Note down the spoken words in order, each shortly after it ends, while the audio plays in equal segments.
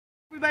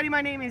everybody,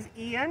 my name is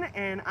Ian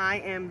and I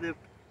am the...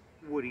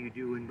 What are you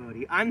doing,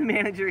 buddy? I'm the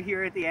manager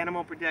here at the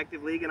Animal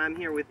Protective League and I'm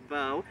here with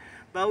Beau.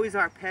 Beau is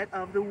our pet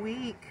of the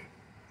week.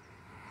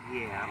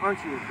 Yeah,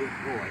 aren't you a good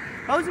boy?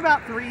 Beau's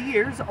about 3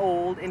 years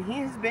old and he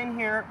has been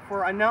here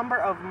for a number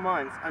of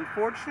months.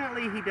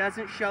 Unfortunately, he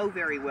doesn't show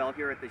very well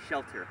here at the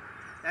shelter.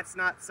 That's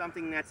not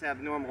something that's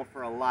abnormal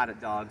for a lot of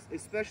dogs,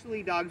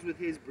 especially dogs with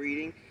his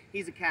breeding.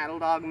 He's a cattle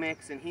dog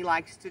mix and he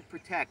likes to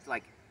protect,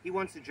 like he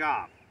wants a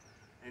job.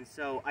 And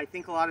so I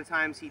think a lot of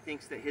times he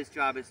thinks that his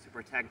job is to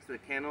protect the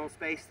kennel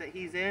space that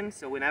he's in.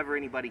 So whenever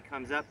anybody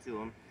comes up to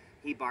him,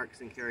 he barks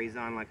and carries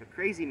on like a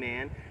crazy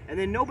man. And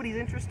then nobody's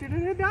interested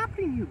in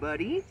adopting you,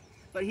 buddy.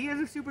 But he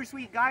is a super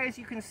sweet guy, as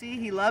you can see.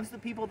 He loves the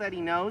people that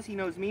he knows. He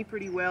knows me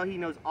pretty well. He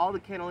knows all the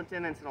kennel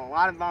attendants, and a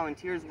lot of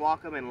volunteers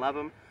walk him and love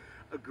him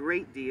a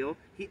great deal.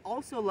 He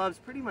also loves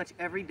pretty much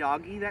every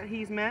doggy that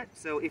he's met.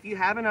 So if you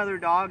have another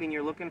dog and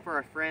you're looking for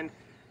a friend,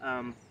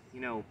 you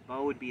know,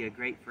 Beau would be a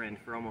great friend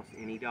for almost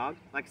any dog.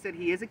 Like I said,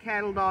 he is a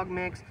cattle dog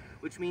mix,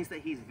 which means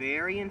that he's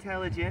very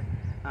intelligent.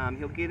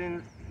 He'll get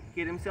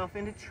himself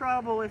into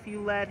trouble if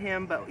you let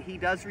him, but he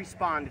does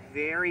respond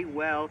very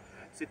well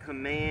to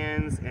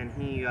commands, and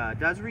he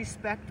does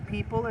respect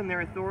people and their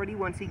authority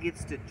once he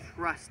gets to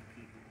trust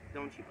people.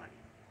 Don't you, buddy?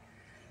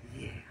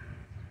 Yeah.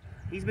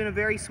 He's been a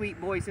very sweet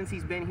boy since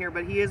he's been here,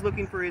 but he is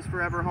looking for his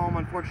forever home.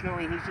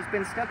 Unfortunately, he's just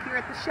been stuck here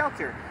at the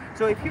shelter.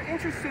 So if you're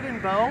interested in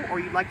Beau, or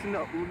you'd like to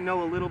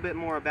know a little bit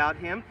more about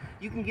him,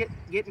 you can get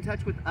in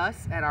touch with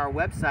us at our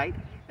website.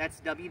 That's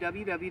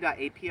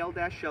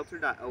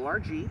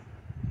www.apl-shelter.org.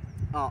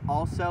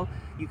 Also,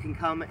 you can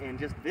come and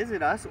just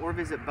visit us or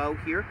visit Beau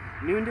here,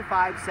 noon to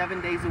 5,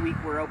 7 days a week.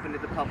 We're open to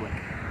the public.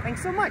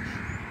 Thanks so much.